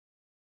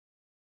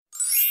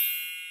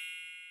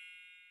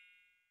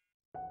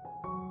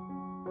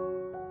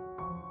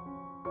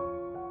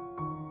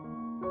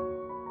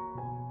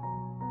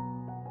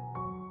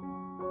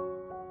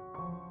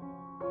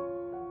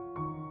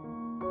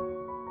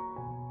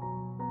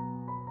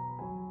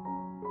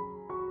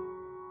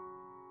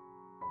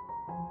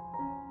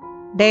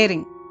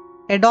Daring.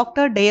 A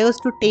doctor dares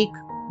to take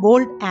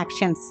bold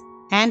actions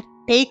and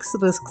takes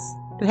risks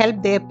to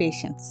help their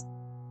patients.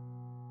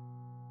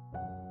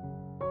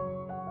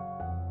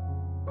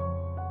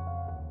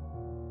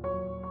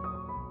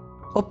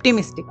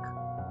 Optimistic.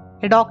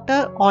 A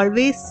doctor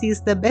always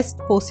sees the best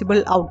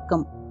possible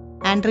outcome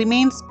and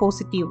remains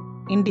positive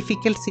in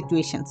difficult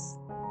situations.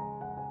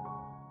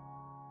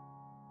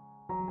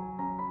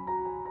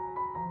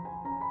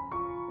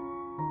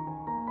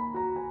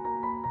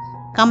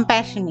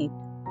 Compassionate.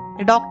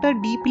 A doctor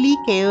deeply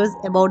cares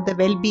about the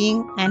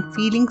well-being and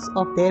feelings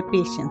of their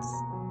patients.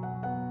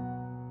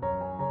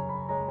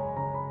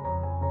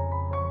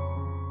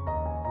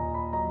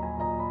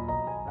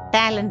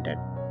 Talented.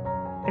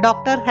 A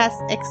doctor has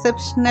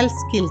exceptional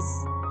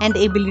skills and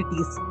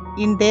abilities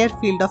in their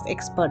field of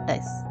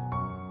expertise.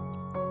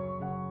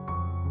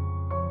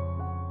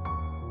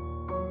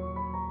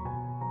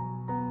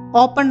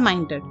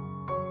 Open-minded.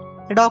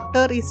 A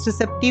doctor is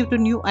receptive to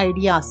new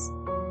ideas,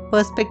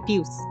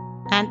 perspectives,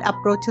 and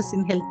approaches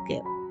in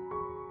healthcare.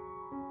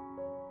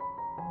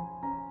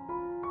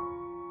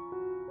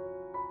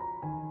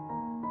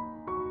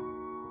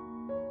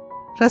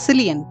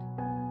 Resilient.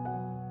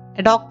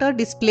 A doctor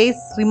displays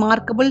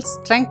remarkable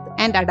strength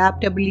and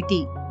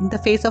adaptability in the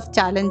face of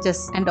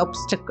challenges and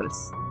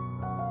obstacles.